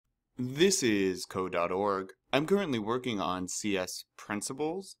This is code.org. I'm currently working on CS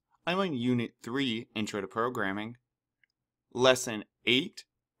Principles. I'm on Unit 3, Intro to Programming. Lesson 8,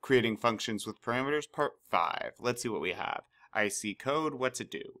 Creating Functions with Parameters, Part 5. Let's see what we have. I see code, what's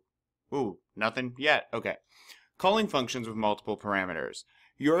it do? Ooh, nothing yet? Okay. Calling functions with multiple parameters.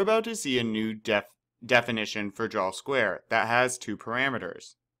 You're about to see a new definition for draw square that has two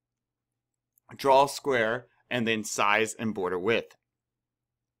parameters. Draw square and then size and border width.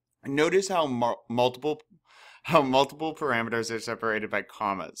 Notice how multiple parameters are separated by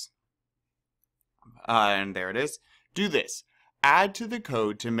commas. And there it is. Do this. Add to the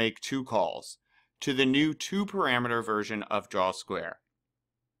code to make two calls to the new two-parameter version of draw square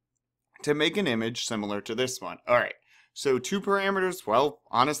to make an image similar to this one. All right. So two parameters, well,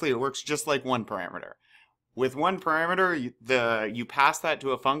 honestly, it works just like one parameter. With one parameter, you pass that to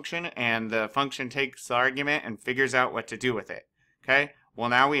a function, and the function takes the argument and figures out what to do with it. Okay? Well,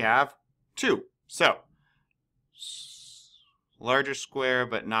 now we have two. So, larger square,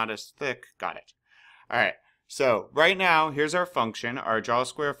 but not as thick. Got it. All right. So, right now, here's our function, our draw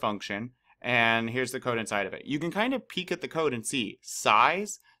square function, and here's the code inside of it. You can kind of peek at the code and see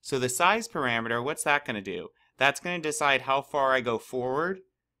size. So, the size parameter, what's that going to do? That's going to decide how far I go forward.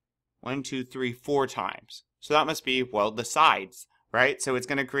 1, 2, 3, 4 times. So that must be, well, the sides, right? So it's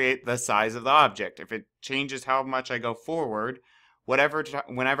going to create the size of the object. If it changes how much I go forward,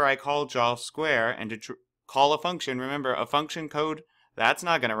 whenever I call draw square and to call a function, remember, a function code, that's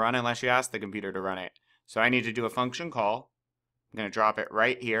not going to run unless you ask the computer to run it. So I need to do a function call. I'm going to drop it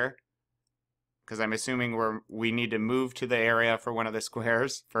right here because I'm assuming we need to move to the area for one of the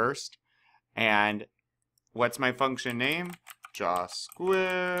squares first. And what's my function name? Draw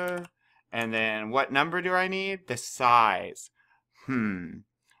square. And then what number do I need? The size.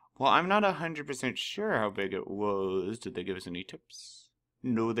 Well, I'm not 100% sure how big it was. Did they give us any tips?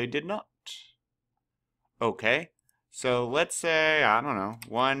 No, they did not. Okay. So let's say, I don't know,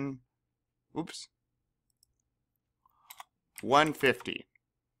 150.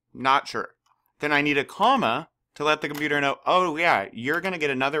 Not sure. Then I need a comma to let the computer know, oh yeah, you're going to get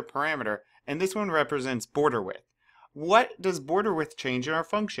another parameter, and this one represents border width. What does border width change in our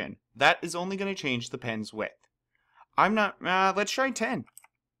function? That is only going to change the pen's width. Let's try 10.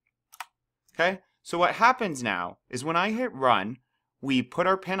 Okay, so what happens now is when I hit run, we put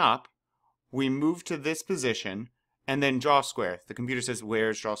our pen up, we move to this position, and then draw square. The computer says,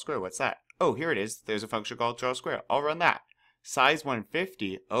 where's draw square? What's that? Oh, here it is. There's a function called draw square. I'll run that. Size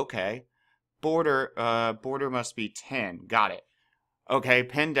 150, okay. Border must be 10, got it. Okay,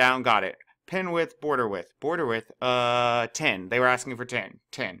 pen down, got it. Pen width, border width. Border width, 10. They were asking for 10.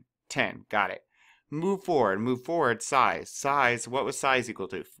 10. Got it. Move forward, size. Size, what was size equal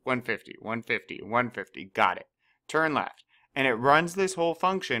to? 150. Got it. Turn left. And it runs this whole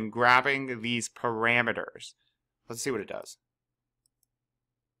function grabbing these parameters. Let's see what it does.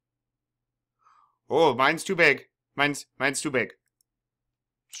 Oh, mine's too big. Mine's too big.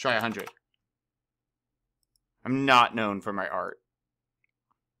 Let's try 100. I'm not known for my art.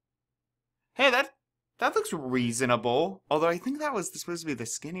 Hey, that looks reasonable. Although I think that was supposed to be the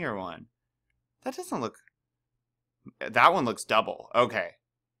skinnier one. That doesn't look... That one looks double. Okay.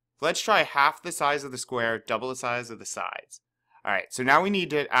 Let's try half the size of the square, double the size of the sides. Alright, so now we need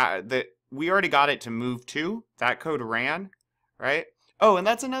to... we already got it to move to. That code ran, right? Oh, and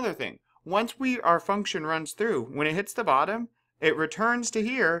that's another thing. Once our function runs through, when it hits the bottom, it returns to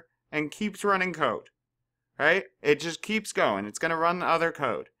here and keeps running code. Right? It just keeps going. It's going to run the other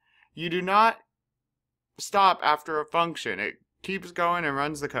code. You do not stop after a function. It keeps going and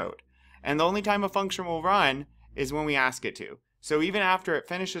runs the code. And the only time a function will run is when we ask it to. So even after it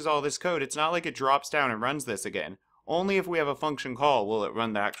finishes all this code, it's not like it drops down and runs this again. Only if we have a function call will it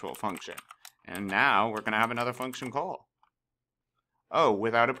run the actual function. And now we're going to have another function call. Oh,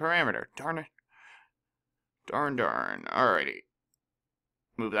 without a parameter. Darn it. Darn. Alrighty.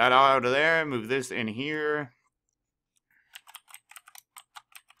 Move that out of there. Move this in here.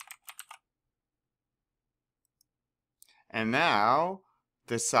 And now,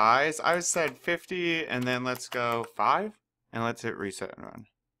 the size, I said 50, and then let's go 5, and let's hit reset and run.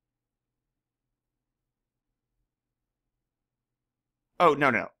 Oh,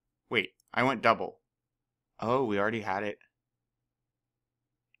 no. Wait, I went double. Oh, we already had it.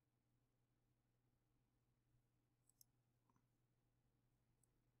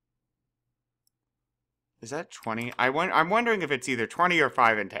 Is that 20? I'm wondering if it's either 20 or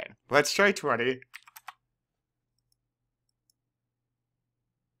 5 and 10. Let's try 20.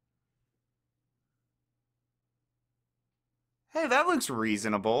 Hey, that looks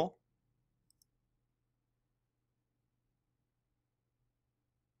reasonable.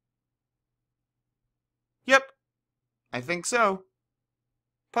 I think so.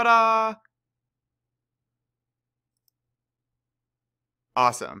 Ta-da!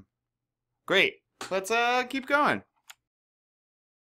 Awesome. Great. Let's keep going.